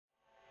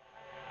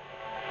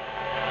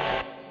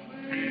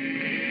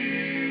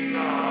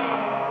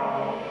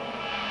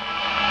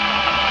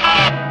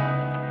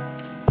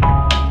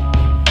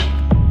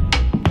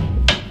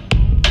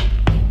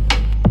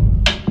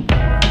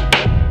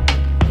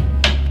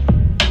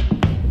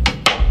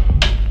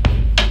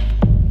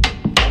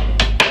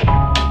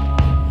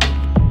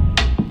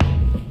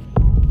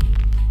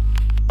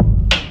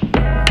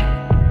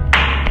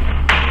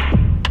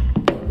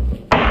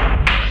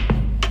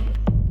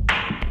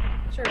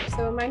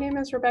name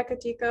is Rebecca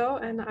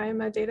Dikow, and I am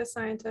a data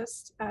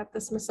scientist at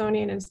the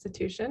Smithsonian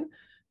Institution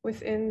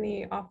within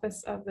the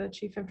Office of the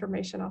Chief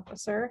Information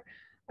Officer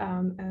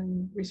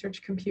and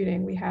Research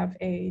Computing. We have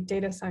a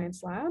data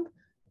science lab,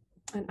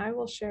 and I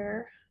will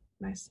share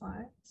my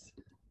slides.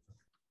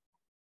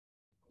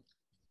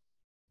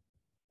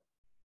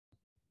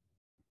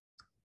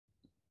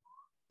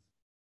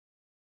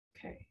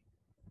 Okay,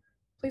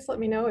 please let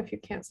me know if you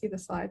can't see the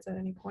slides at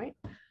any point.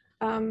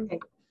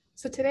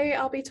 So today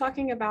I'll be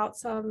talking about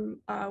some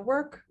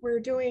work we're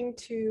doing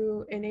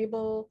to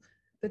enable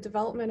the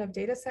development of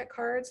dataset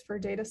cards for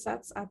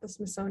datasets at the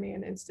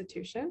Smithsonian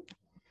Institution.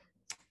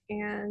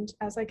 And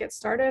as I get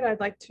started, I'd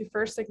like to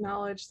first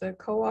acknowledge the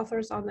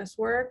co-authors on this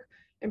work,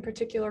 in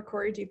particular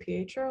Corey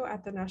DiPietro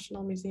at the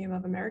National Museum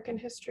of American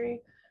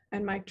History,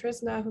 and Mike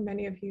Trisna, who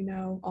many of you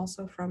know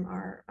also from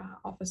our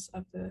Office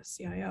of the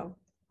CIO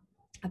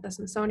at the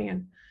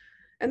Smithsonian.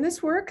 And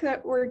this work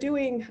that we're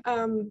doing,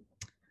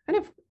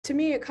 to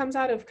me, it comes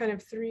out of kind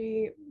of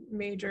three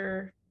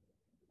major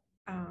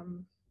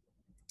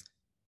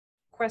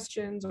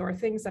questions or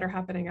things that are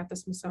happening at the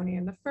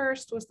Smithsonian. The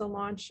first was the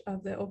launch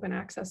of the Open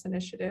Access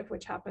Initiative,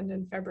 which happened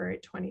in February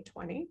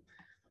 2020.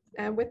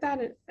 And with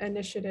that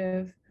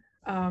initiative,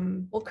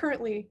 well,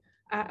 currently,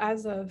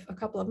 as of a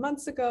couple of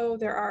months ago,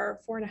 there are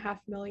 4.5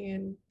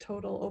 million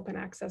total open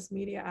access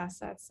media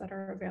assets that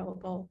are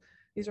available.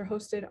 These are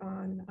hosted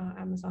on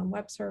Amazon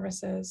Web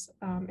Services,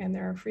 and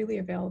they're freely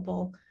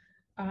available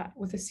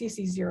with a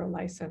CC0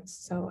 license,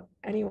 so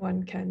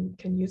anyone can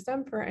use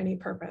them for any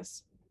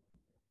purpose.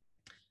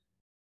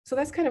 So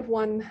that's kind of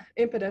one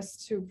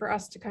impetus for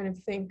us to kind of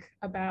think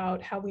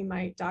about how we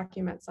might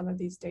document some of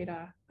these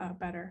data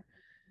better.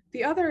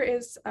 The other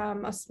is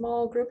a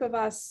small group of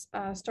us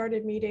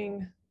started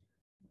meeting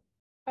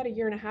about 1.5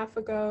 years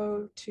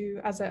ago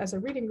as a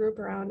reading group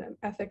around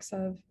ethics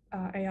of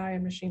AI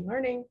and machine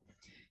learning.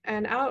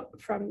 And out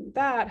from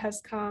that has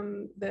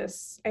come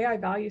this AI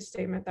value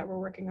statement that we're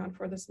working on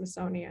for the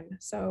Smithsonian.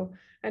 So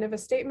kind of a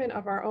statement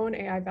of our own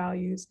AI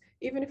values,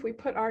 even if we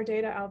put our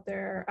data out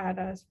there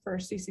for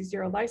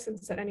CC0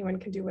 license that anyone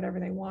can do whatever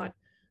they want,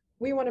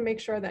 we want to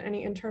make sure that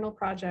any internal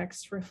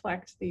projects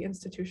reflect the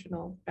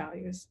institutional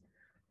values.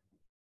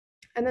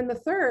 And then the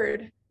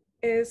third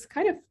is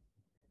kind of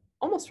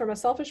almost from a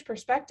selfish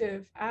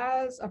perspective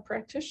as a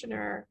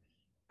practitioner.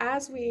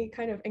 As we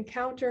kind of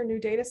encounter new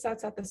data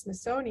sets at the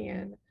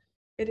Smithsonian,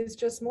 it is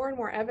just more and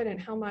more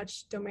evident how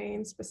much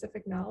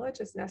domain-specific knowledge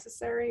is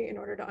necessary in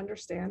order to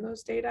understand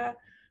those data,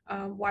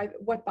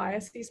 what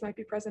biases might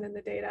be present in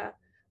the data,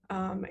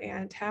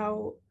 and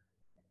how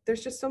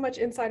there's just so much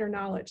insider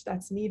knowledge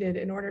that's needed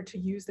in order to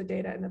use the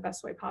data in the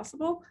best way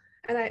possible.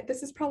 And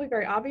this is probably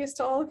very obvious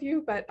to all of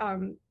you, but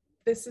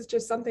this is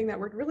just something that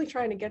we're really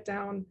trying to get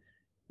down,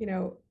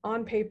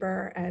 on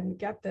paper and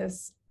get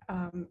this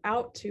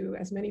out to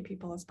as many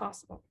people as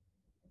possible.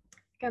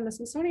 Again, the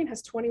Smithsonian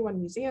has 21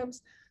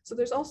 museums, so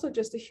there's also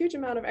just a huge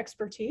amount of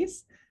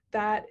expertise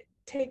that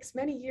takes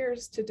many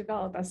years to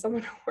develop as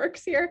someone who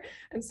works here.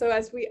 And so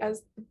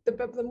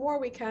the more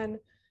we can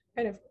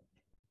kind of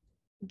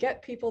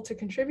get people to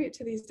contribute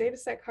to these data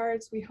set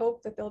cards, we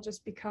hope that they'll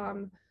just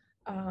become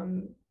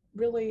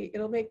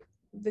it'll make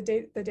the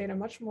data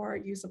much more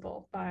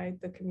usable by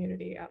the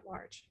community at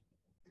large.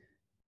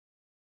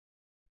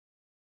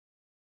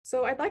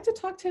 So I'd like to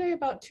talk today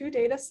about two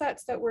data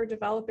sets that we're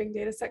developing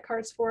data set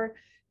cards for.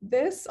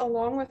 This,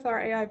 along with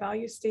our AI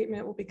value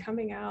statement, will be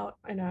coming out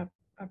in a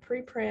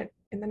preprint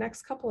in the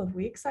next couple of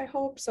weeks, I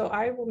hope. So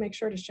I will make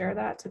sure to share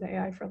that to the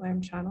AI for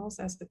LAM channels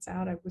as it's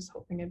out. I was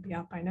hoping it'd be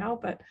out by now,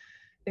 but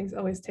things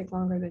always take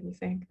longer than you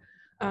think.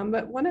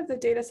 But one of the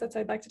data sets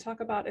I'd like to talk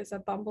about is a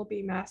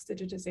Bumblebee mass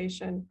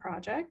digitization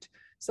project.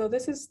 So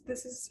this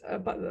is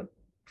about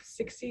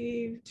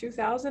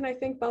 62,000, I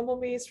think,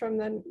 bumblebees from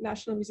the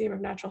National Museum of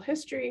Natural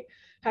History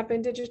have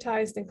been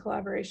digitized in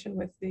collaboration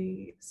with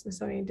the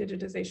Smithsonian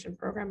Digitization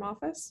Program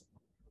Office.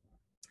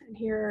 And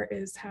here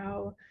is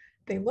how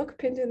they look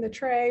pinned in the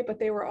tray, but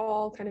they were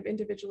all kind of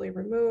individually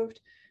removed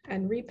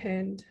and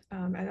repinned.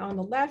 And on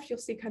the left, you'll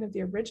see kind of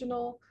the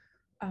original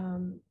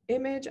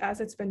image as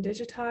it's been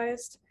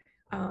digitized.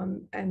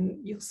 And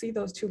you'll see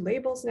those two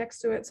labels next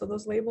to it. So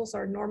those labels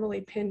are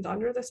normally pinned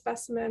under the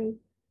specimen,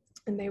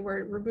 and they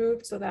were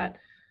removed so that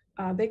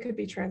they could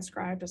be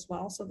transcribed as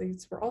well. So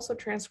these were also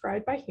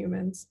transcribed by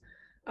humans.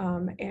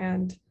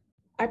 And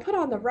I put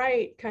on the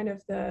right kind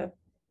of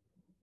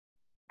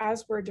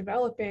as we're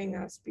developing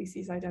a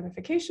species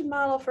identification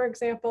model, for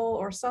example,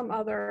 or some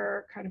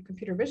other kind of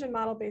computer vision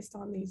model based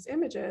on these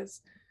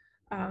images,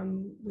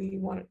 we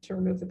wanted to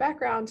remove the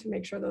background to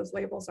make sure those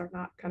labels are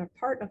not kind of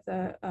part of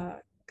the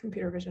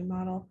computer vision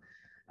model.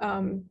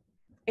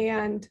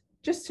 And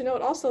just to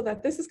note also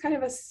that this is kind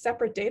of a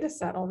separate data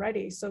set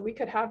already. So we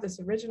could have this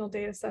original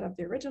data set of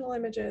the original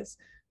images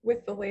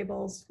with the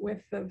labels,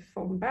 with the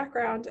foam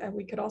background, and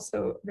we could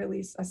also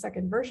release a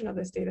second version of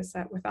this data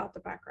set without the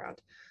background.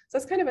 So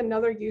that's kind of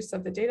another use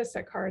of the data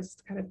set cards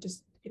to kind of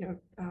just,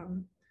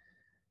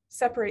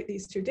 separate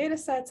these two data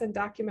sets and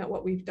document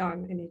what we've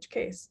done in each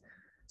case.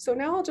 So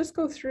now I'll just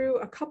go through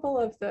a couple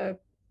of the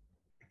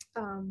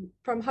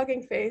from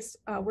HuggingFace,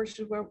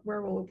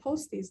 where we'll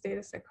post these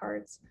dataset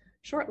cards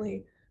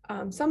shortly,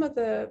 some of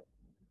the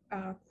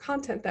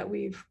content that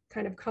we've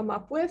kind of come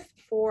up with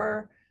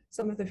for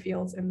some of the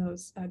fields in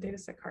those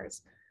dataset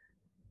cards.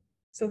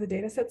 So the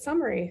dataset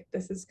summary,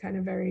 this is kind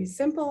of very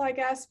simple, I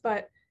guess,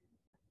 but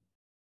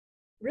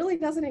really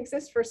doesn't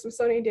exist for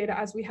Smithsonian data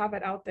as we have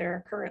it out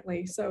there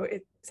currently. So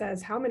it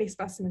says how many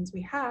specimens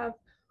we have,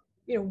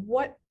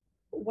 what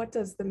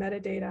does the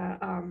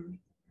metadata,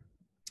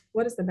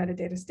 what is the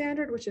metadata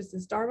standard, which is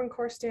this Darwin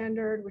Core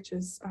standard, which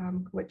is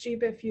what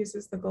GBIF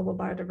uses, the Global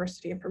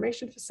Biodiversity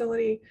Information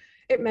Facility.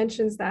 It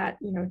mentions that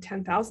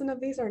 10,000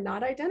 of these are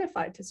not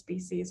identified to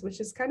species, which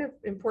is kind of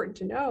important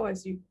to know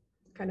as you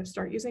kind of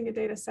start using a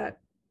data set.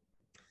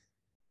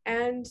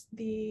 And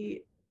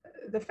the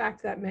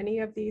fact that many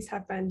of these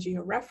have been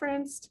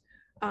georeferenced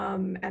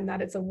and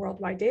that it's a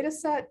worldwide data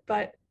set,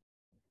 but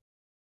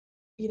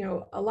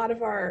a lot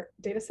of our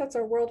data sets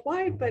are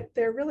worldwide, but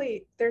they're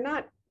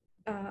not,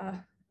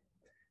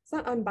 it's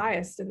not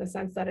unbiased in the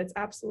sense that it's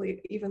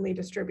absolutely evenly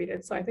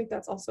distributed. So I think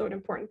that's also an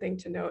important thing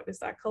to note, is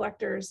that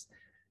collectors,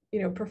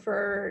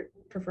 prefer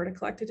to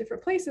collect at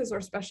different places or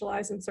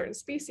specialize in certain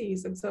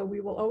species. And so we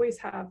will always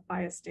have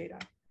biased data.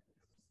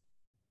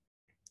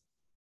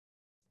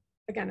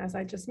 Again, as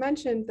I just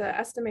mentioned, the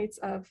estimates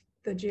of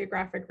the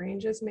geographic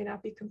ranges may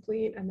not be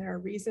complete, and there are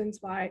reasons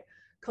why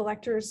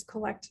collectors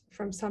collect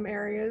from some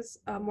areas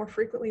more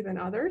frequently than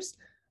others.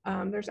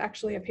 There's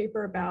actually a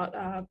paper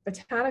about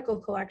botanical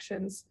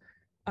collections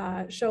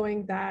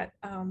showing that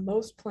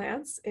most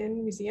plants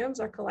in museums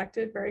are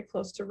collected very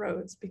close to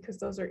roads because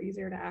those are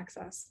easier to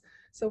access.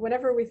 So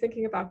whenever we're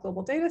thinking about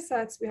global data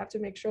sets, we have to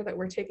make sure that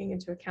we're taking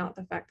into account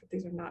the fact that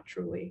these are not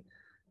truly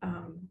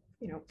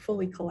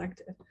fully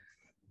collected.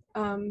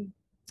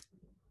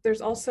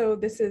 There's also,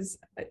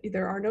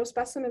 there are no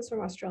specimens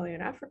from Australia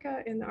and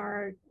Africa in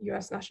our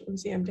US National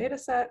Museum data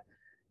set,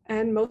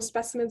 and most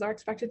specimens are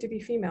expected to be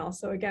female.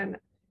 So again,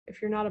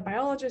 if you're not a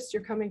biologist,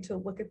 you're coming to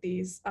look at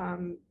these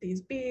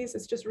bees,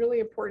 it's just really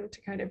important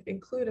to kind of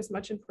include as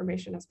much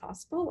information as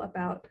possible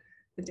about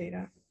the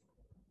data.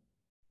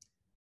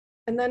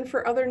 And then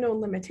for other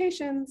known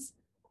limitations,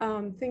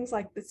 things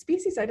like the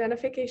species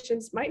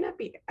identifications might not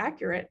be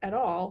accurate at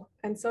all.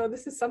 And so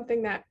this is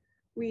something that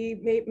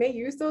we may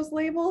use those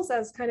labels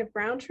as kind of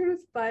ground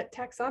truth, but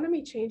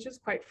taxonomy changes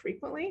quite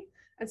frequently.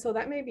 And so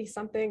that may be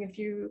something, if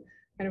you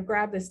kind of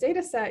grab this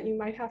data set, you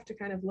might have to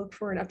kind of look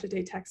for an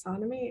up-to-date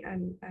taxonomy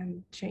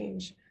and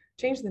change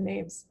the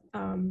names.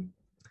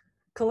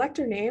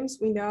 Collector names,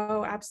 we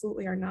know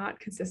absolutely are not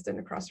consistent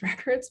across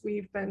records.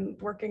 We've been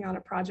working on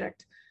a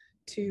project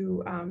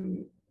to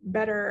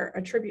better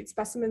attribute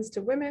specimens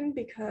to women,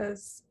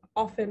 because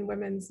often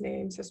women's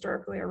names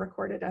historically are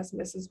recorded as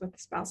Mrs. with the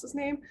spouse's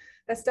name.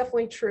 That's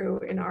definitely true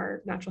in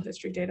our natural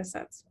history data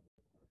sets.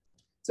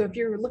 So if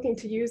you're looking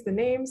to use the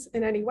names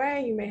in any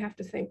way, you may have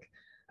to think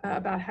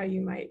about how you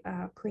might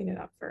clean it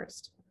up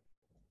first.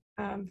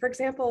 For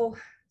example,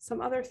 some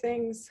other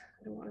things,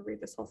 I don't want to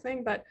read this whole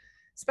thing, but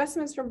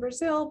specimens from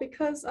Brazil,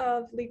 because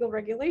of legal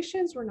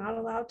regulations, we're not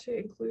allowed to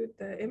include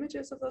the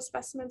images of those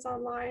specimens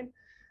online.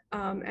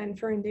 And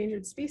for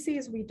endangered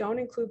species, we don't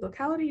include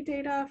locality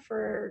data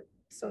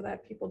so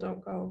that people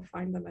don't go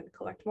find them and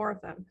collect more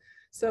of them.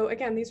 So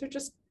again, these are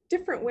just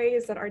different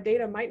ways that our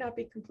data might not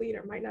be complete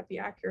or might not be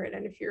accurate.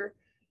 And if you're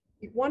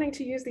wanting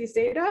to use these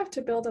data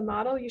to build a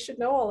model, you should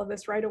know all of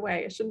this right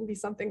away. It shouldn't be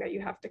something that you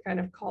have to kind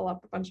of call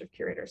up a bunch of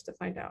curators to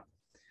find out.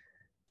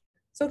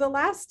 So the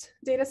last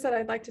data set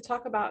I'd like to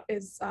talk about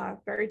is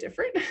very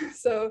different.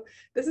 So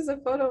this is a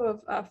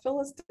photo of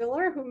Phyllis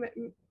Diller, who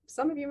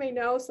some of you may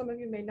know, some of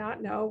you may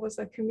not know, was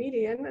a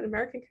comedian, an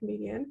American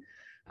comedian,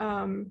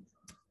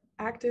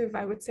 active,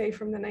 I would say,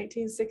 from the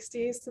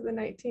 1960s to the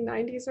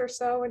 1990s or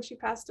so when she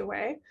passed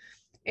away.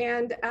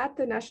 And at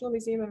the National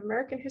Museum of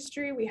American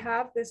History, we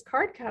have this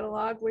card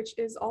catalog, which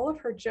is all of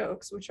her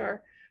jokes, which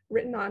are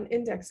written on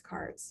index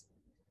cards.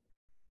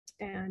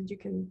 And you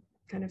can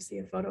kind of see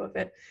a photo of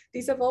it.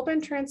 These have all been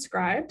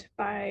transcribed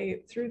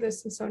through the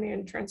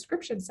Smithsonian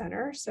Transcription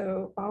Center.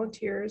 So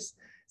volunteers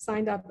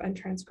signed up and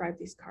transcribed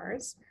these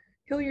cards.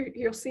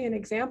 You'll see an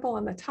example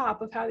on the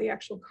top of how the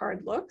actual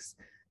card looks.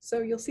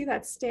 So you'll see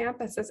that stamp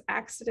that says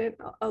accident.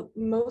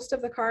 Most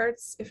of the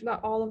cards, if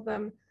not all of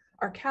them,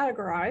 are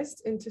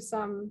categorized into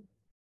some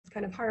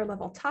kind of higher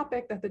level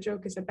topic that the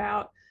joke is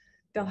about.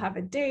 They'll have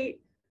a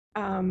date.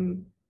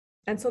 And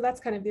so that's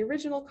kind of the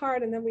original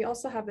card. And then we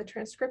also have the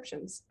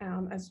transcriptions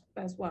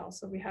as well.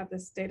 So we have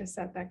this data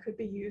set that could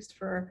be used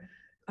for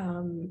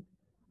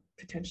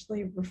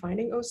potentially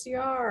refining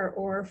OCR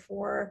or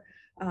for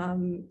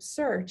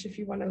search, if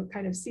you want to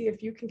kind of see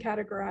if you can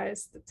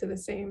categorize to the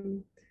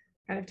same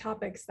kind of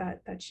topics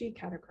that she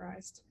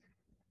categorized.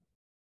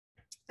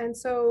 And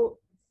so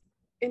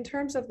in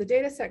terms of the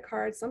data set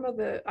cards, some of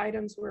the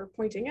items we're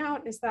pointing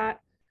out is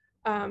that,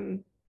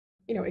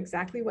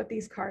 exactly what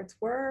these cards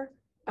were,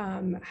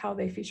 how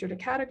they featured a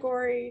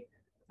category,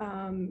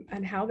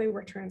 and how they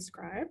were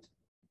transcribed.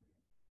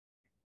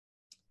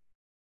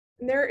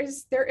 And there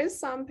is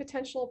some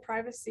potential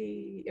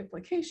privacy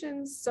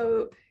implications.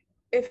 So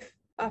if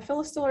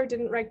Phyllis Diller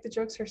didn't write the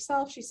jokes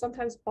herself, she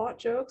sometimes bought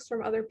jokes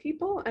from other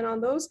people. And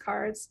on those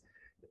cards,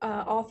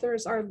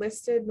 authors are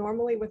listed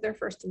normally with their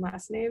first and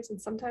last names,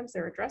 and sometimes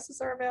their addresses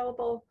are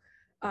available.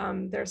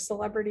 There's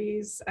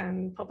celebrities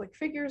and public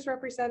figures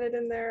represented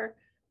in there.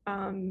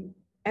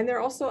 And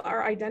there also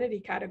are identity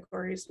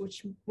categories,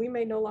 which we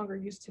may no longer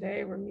use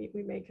today, or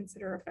we may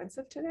consider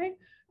offensive today,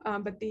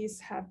 but these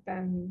have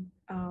been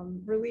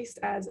released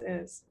as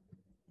is.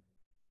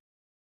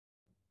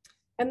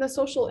 And the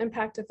social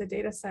impact of the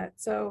data set.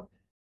 So,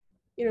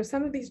 you know,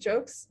 some of these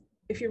jokes,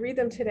 if you read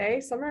them today,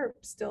 some are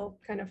still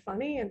kind of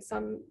funny and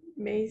some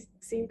may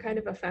seem kind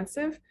of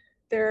offensive.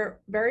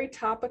 They're very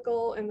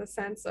topical in the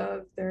sense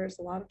of there's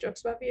a lot of jokes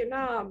about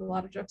Vietnam, a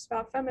lot of jokes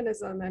about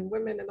feminism and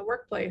women in the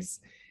workplace.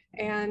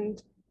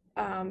 And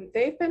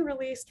they've been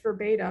released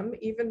verbatim,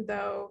 even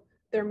though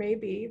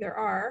there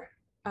are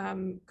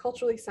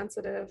culturally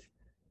sensitive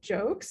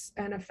jokes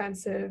and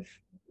offensive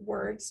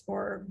words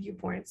or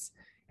viewpoints.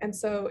 And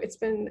so it's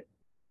been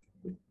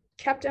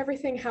kept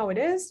everything how it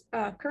is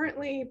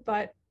currently,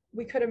 but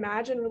we could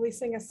imagine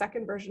releasing a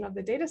second version of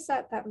the data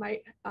set that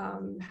might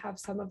have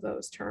some of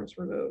those terms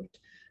removed.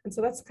 And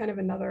so that's kind of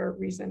another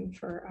reason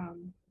for,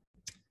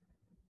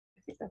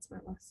 I think that's my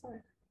last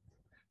slide,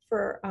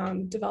 for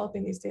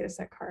developing these data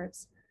set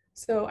cards.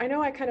 So I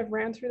know I kind of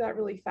ran through that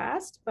really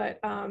fast, but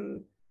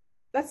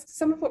that's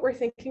some of what we're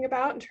thinking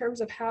about in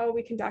terms of how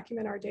we can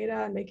document our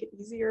data and make it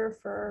easier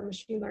for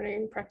machine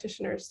learning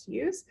practitioners to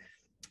use.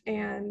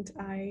 And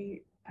I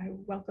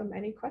welcome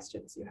any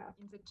questions you have.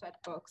 In the chat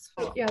box.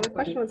 Yeah, the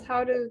question was,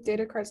 how do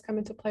data cards come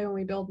into play when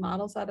we build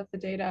models out of the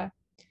data?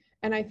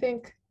 And I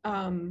think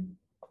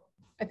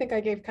I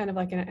gave kind of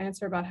like an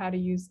answer about how to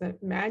use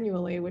that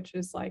manually, which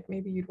is like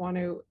maybe you'd want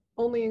to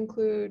only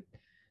include,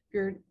 if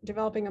you're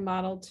developing a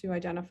model to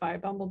identify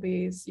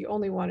bumblebees, you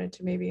only wanted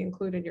to maybe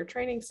include in your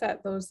training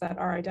set those that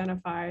are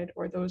identified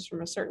or those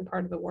from a certain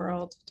part of the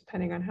world,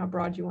 depending on how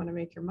broad you want to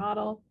make your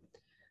model.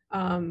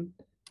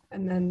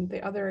 And then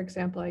the other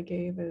example I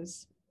gave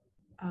is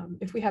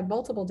if we have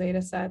multiple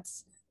data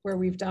sets where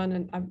we've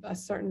done a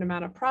certain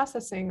amount of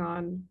processing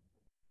on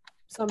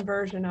some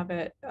version of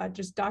it,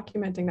 just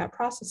documenting that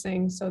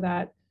processing so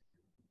that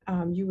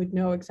you would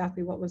know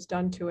exactly what was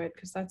done to it,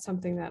 because that's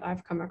something that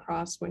I've come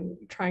across when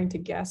trying to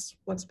guess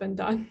what's been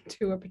done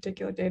to a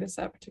particular data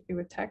set,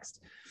 particularly with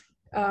text.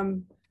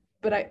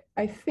 But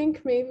I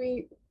think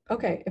maybe,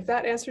 okay, if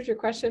that answers your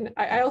question,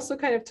 I also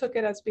kind of took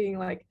it as being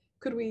like,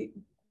 could we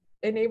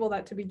enable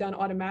that to be done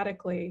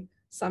automatically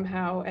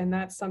somehow? And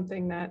that's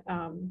something that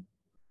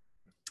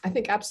I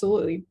think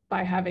absolutely,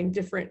 by having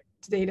different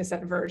data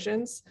set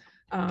versions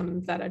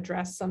that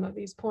address some of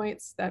these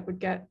points, that would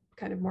get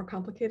kind of more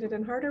complicated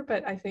and harder.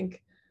 But I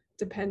think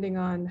depending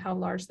on how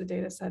large the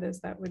data set is,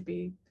 that would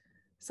be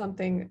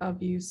something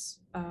of use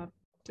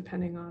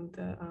depending on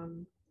the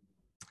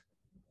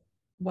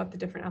what the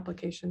different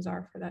applications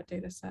are for that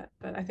data set.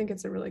 But I think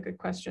it's a really good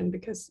question,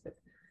 because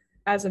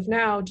as of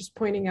now, just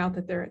pointing out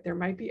that there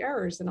might be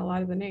errors in a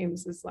lot of the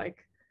names is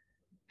like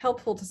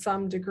helpful to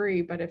some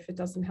degree, but if it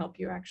doesn't help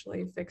you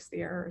actually fix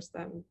the errors,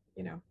 then,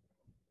 you know,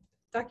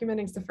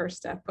 documenting is the first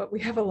step, but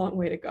we have a long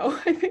way to go.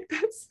 I think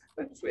that's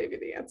maybe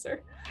the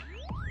answer.